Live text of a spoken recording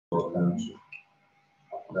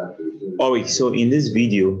All right, so in this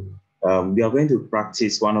video, we are going to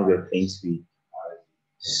practice one of the things we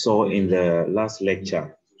saw in the last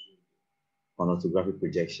lecture on orthographic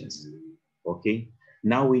projections. Okay,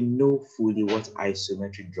 now we know fully what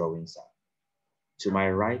isometric drawings are. To my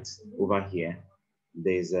right over here,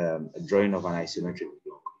 there's a drawing of an isometric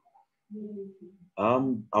block.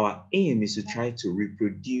 Our aim is to try to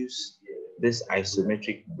reproduce this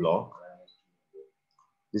isometric block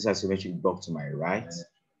to my right,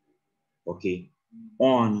 okay,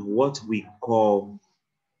 on what we call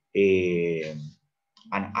an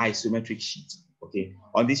isometric sheet. Okay,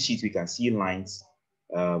 on this sheet we can see lines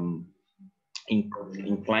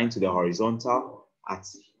inclined to the horizontal at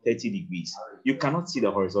 30 degrees. You cannot see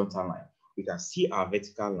the horizontal line. We can see our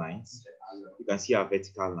vertical lines. You can see our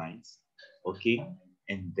vertical lines, okay,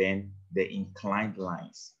 and then the inclined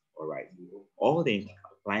lines. All right, all the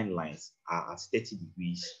inclined lines are at 30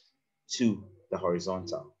 degrees to the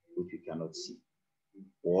horizontal, which we cannot see.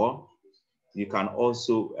 Or you can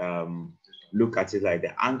also look at it like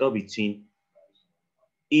the angle between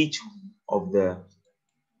each of the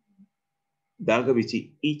angle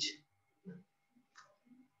between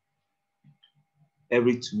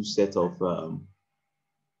every two sets of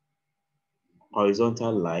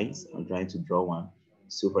horizontal lines. I'm trying to draw one.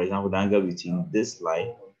 So for example, the angle between this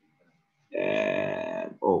line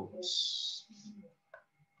and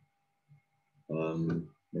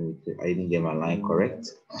I didn't get my line correct.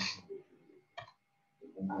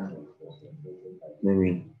 Let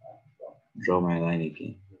me draw my line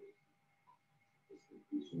again.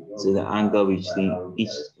 So the angle between each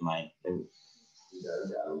line.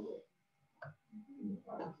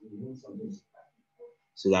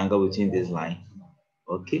 So the angle between this line,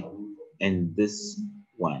 okay, and this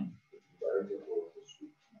one,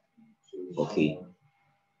 okay,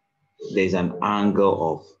 there's an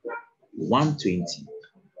angle of 120.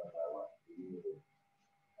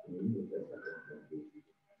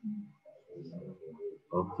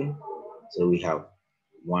 Okay, so we have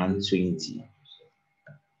 120.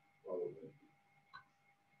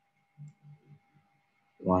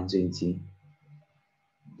 120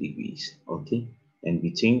 degrees, okay, and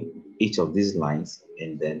between each of these lines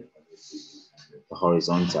and then the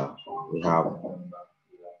horizontal, we have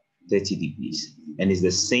 30 degrees, and it's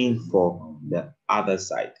the same for the other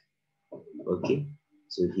side. Okay,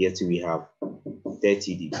 so here too we have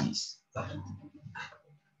 30 degrees.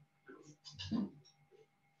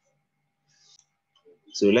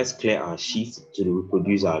 So let's clear our sheet to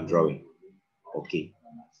reproduce our drawing. Okay.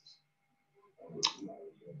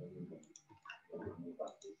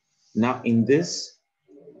 Now in this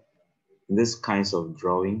kinds of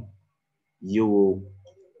drawing, you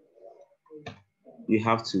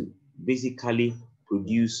have to basically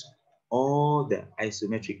produce all the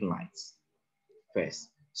isometric lines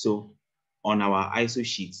first. So on our ISO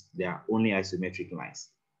sheets, there are only isometric lines.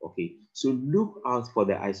 Okay, so look out for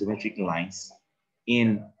the isometric lines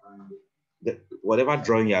in whatever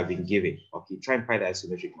drawing you have been given. Okay, try and find the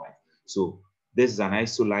isometric line. So this is an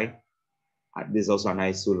iso line. This is also an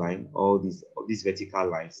iso line. All these vertical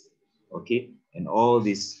lines, okay, and all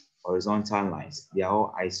these horizontal lines, they are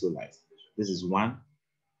all iso lines. This is one.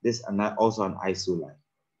 This and also an iso line.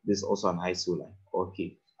 This is also an iso line.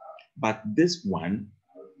 Okay, but this one,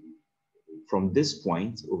 from this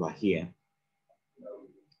point over here,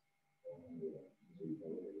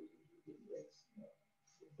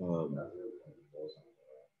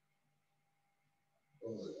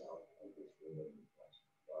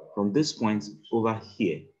 from this point over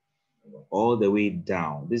here, all the way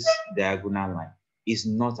down, this diagonal line is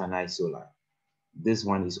not an iso line. This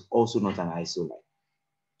one is also not an iso line.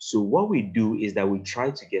 So what we do is that we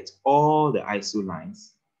try to get all the iso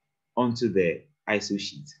lines onto the iso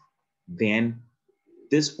sheet. Then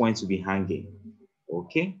this point will be hanging.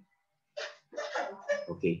 Okay.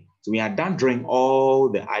 Okay. So we are done drawing all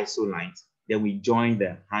the iso lines. Then we join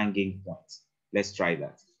the hanging points. Let's try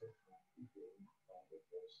that.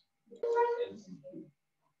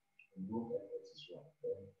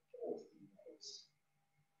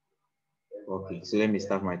 Okay, so let me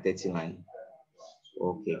start my 30 line.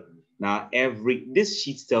 Okay, now this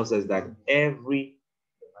sheet tells us that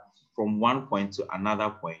from one point to another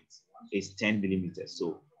point is 10 millimeters.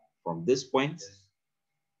 So from this point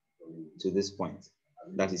to this point,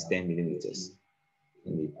 that is 10 millimeters.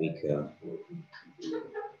 Let me pick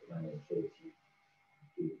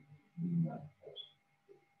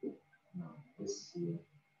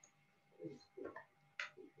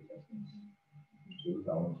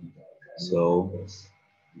so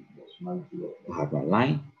I have my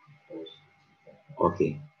line.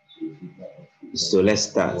 Okay, so let's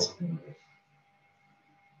start.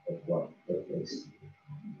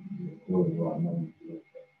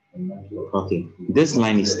 Okay, this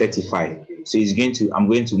line is 35. So it's going to, I'm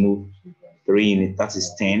going to move 3 units. That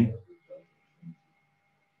is 10,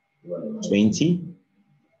 20,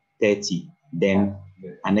 30. Then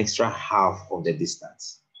an extra half of the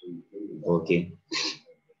distance. Okay.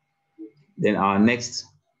 Then our next,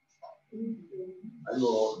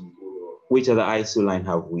 which other ISO line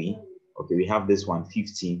have we? Okay, we have this one,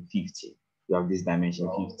 15, 15. We have this dimension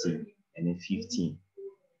 15 and then 15.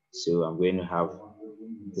 So I'm going to have,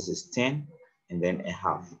 this is 10 and then a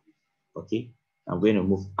half. Okay, I'm going to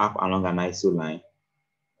move up along an ISO line.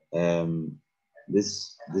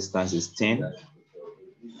 This distance is 10.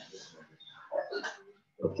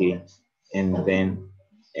 Okay, and then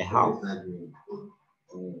a half.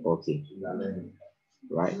 Okay,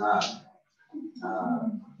 right.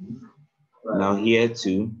 Now here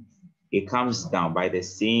too, it comes down by the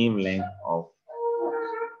same length of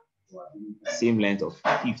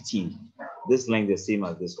 15. This length is the same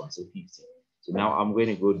as this one, so 15. So now I'm going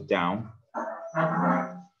to go down.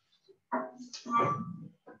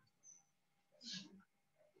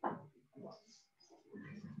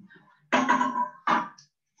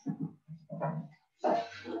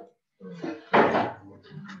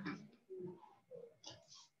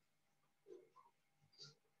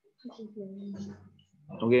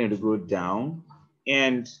 I'm going to go down,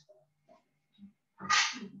 and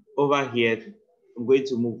over here, I'm going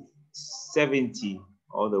to move 70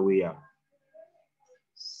 all the way up.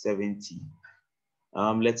 70.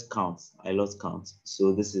 Let's count. I lost count.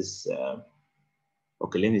 So this is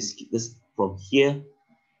okay. Let me skip this from here.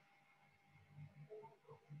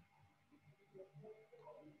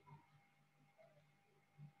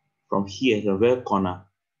 From here, the very corner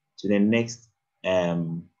to the next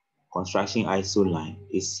construction ISO line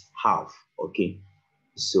is half. Okay,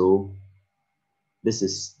 so this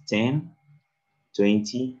is 10,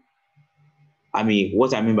 20. I mean,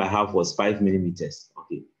 what I mean by half was 5 millimeters.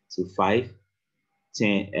 Okay, so 5,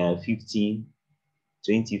 10, 15,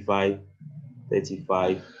 25,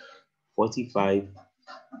 35, 45,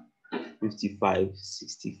 55,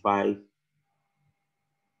 65,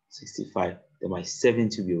 65. Then my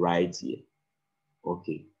 70 will be right here.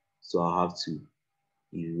 Okay, so I'll have to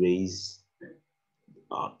erase.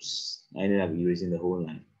 Oops, I ended up erasing the whole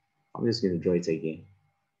line. I'm just going to draw it again.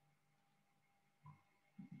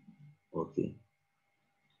 Okay,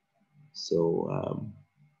 so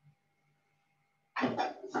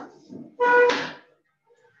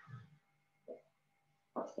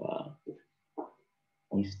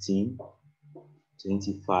 15,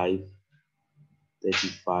 25,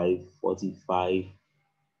 35, 45,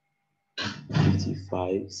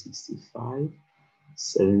 55, 65,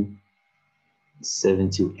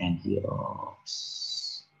 70 will end here.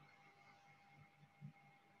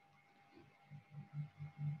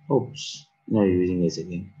 Oops, now you're using this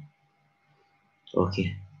again.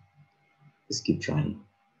 Okay, let's keep trying.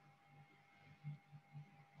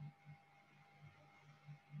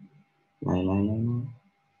 Line.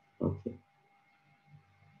 Okay.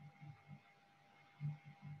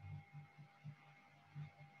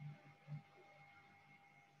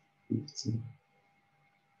 $15,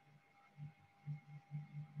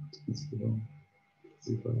 $21,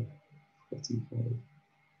 $25, $45,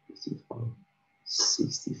 $55,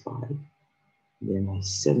 $65. Then my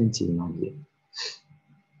 70 now here.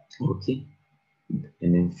 Okay.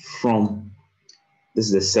 And then from this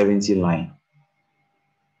is the 70 line.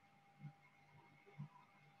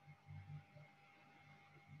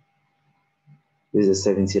 This is the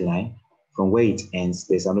 70 line. From where it ends,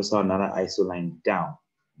 there's also another ISO line down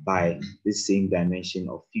by the same dimension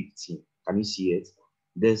of 15. Can you see it?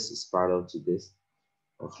 This is parallel to this.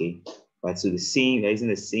 Okay. But so the same, there isn't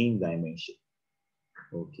the same dimension.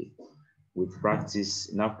 Okay. With practice,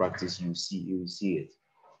 enough practice, you will see it.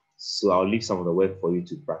 So I'll leave some of the work for you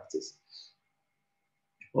to practice.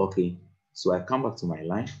 Okay. So I come back to my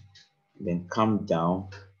line, then come down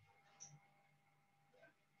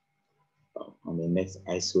on the next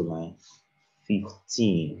ISO line,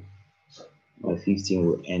 15. My 15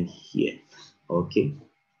 will end here. Okay.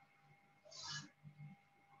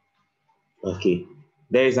 Okay.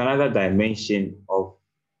 There is another dimension of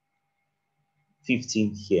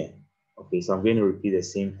 15 here. Okay, so I'm going to repeat the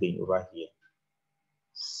same thing over here.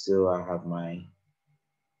 So I have my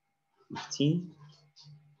 15.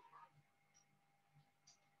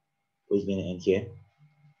 Which is going to end here.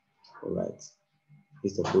 All right.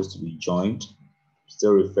 It's supposed to be joined.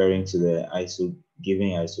 Still referring to the ISO,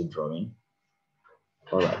 giving ISO drawing.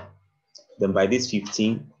 All right. Then by this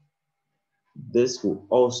 15, this will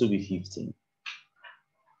also be 15.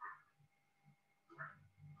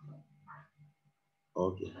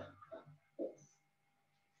 Okay.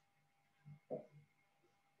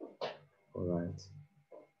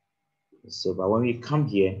 So, but when we come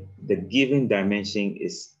here, the given dimension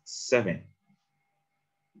is 7.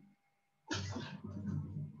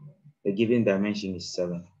 The given dimension is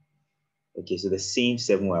 7. Okay, so the same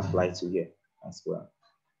 7 will apply to here as well.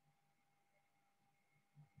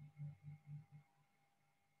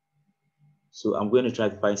 So I'm going to try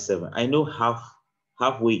to find 7. I know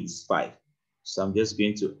halfway is 5. So I'm just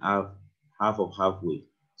going to have half of halfway.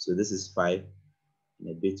 So this is 5 and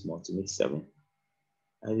a bit more to make 7.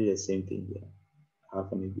 I do the same thing here.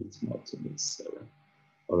 Half and a bit more to make 7.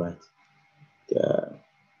 All right.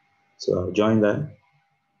 So I'll join that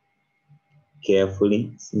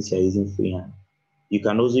carefully since you're using freehand. You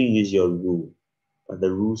can also use your rule, but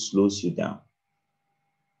the rule slows you down.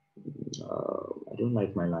 I don't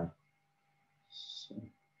like my line.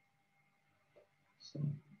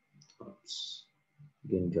 Oops. I'm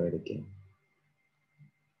going to draw it again.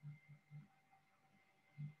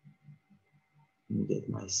 Let me get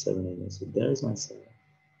my 7 in there. So there's my 7.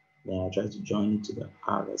 Then I try to join it to the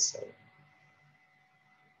other side.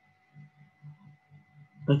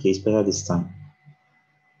 Okay, it's better this time.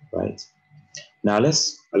 Right. Now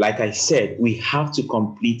like I said, we have to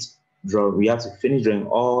we have to finish drawing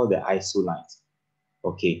all the ISO lines.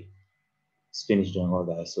 Okay. Let's finish drawing all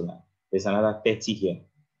the ISO lines. There's another 30 here.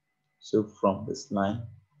 So from this line,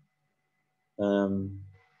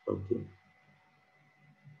 okay.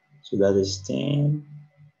 So that is 10,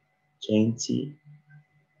 20,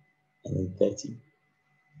 and then 30.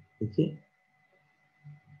 Okay.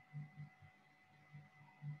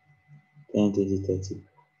 10, 20, 30.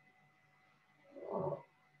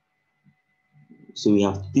 So we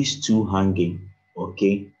have these two hanging.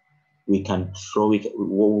 Okay. We can throw it.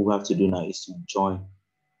 What we have to do now is to join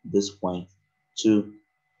this point to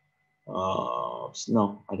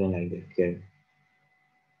no, I don't like that. Okay.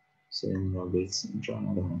 So now let's draw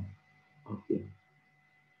another one. Okay.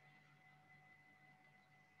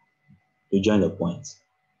 You join the points.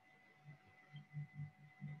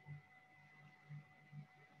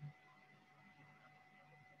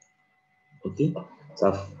 Okay.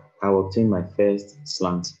 So I've obtained my first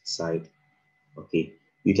slant side. Okay.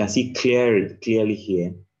 You can see clearly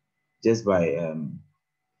here just by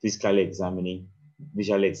visually examining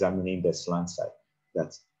the slant side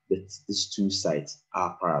that these two sides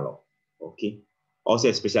are parallel. Okay. Also,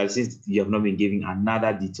 especially since you have not been given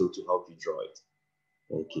another detail to help you draw it.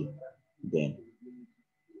 Okay. Then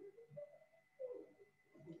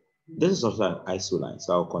this is also an ISO line,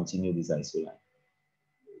 so I'll continue this ISO line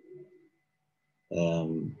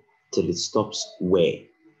till it stops where?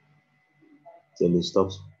 Till it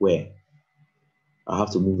stops where? I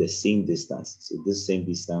have to move the same distance. So this same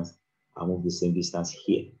distance, I'll move the same distance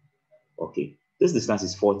here. Okay, this distance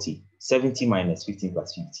is 40. 70 minus 15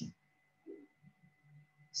 plus 15.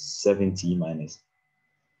 70 minus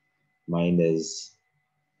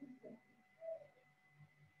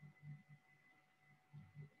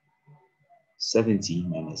 70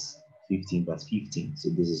 minus 15 plus 15. So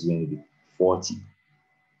this is going to be 40.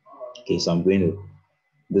 Okay, so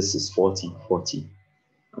this is 40, 40.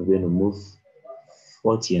 I'm going to move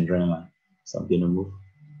 40 and draw a line. So I'm going to move.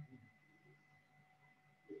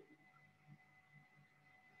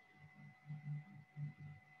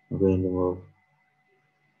 I'm going to move.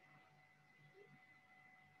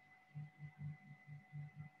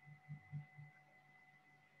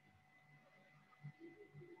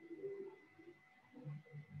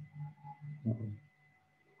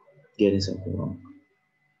 Getting something wrong.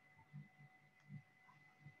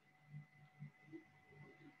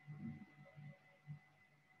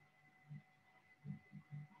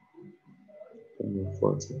 Move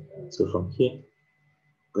 40. So from here, I'm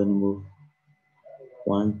going to move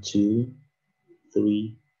 1, 2,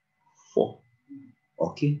 3, 4.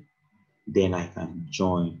 Okay. Then I can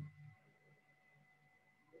join.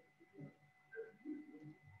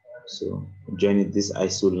 So joining this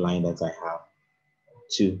ISO line that I have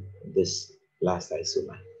to this last ISO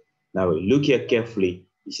line. Now look here carefully.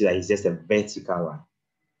 You see that it's just a vertical line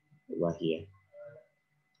over here.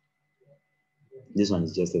 This one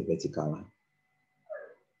is just a vertical line.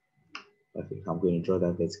 Okay, I'm going to draw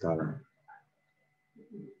that vertical line.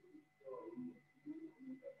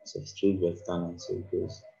 So straight vertical line, so it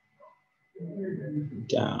goes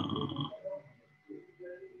down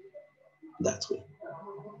that way.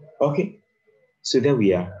 Okay, so there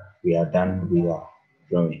we are done with our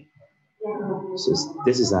drawing. So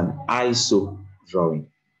this is an ISO drawing.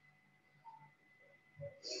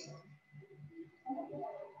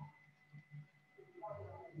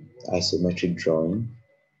 Isometric drawing.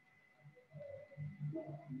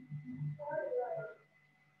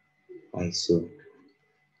 ISO.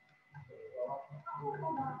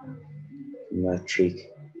 Isometric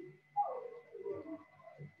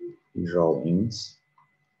drawings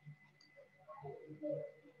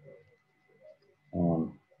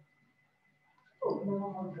on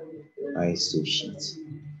ISO sheet.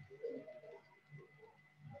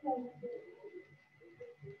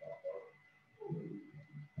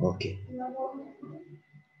 Okay.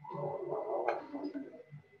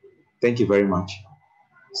 Thank you very much.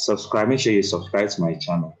 Subscribe. Make sure you subscribe to my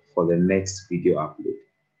channel for the next video upload.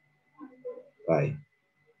 Bye.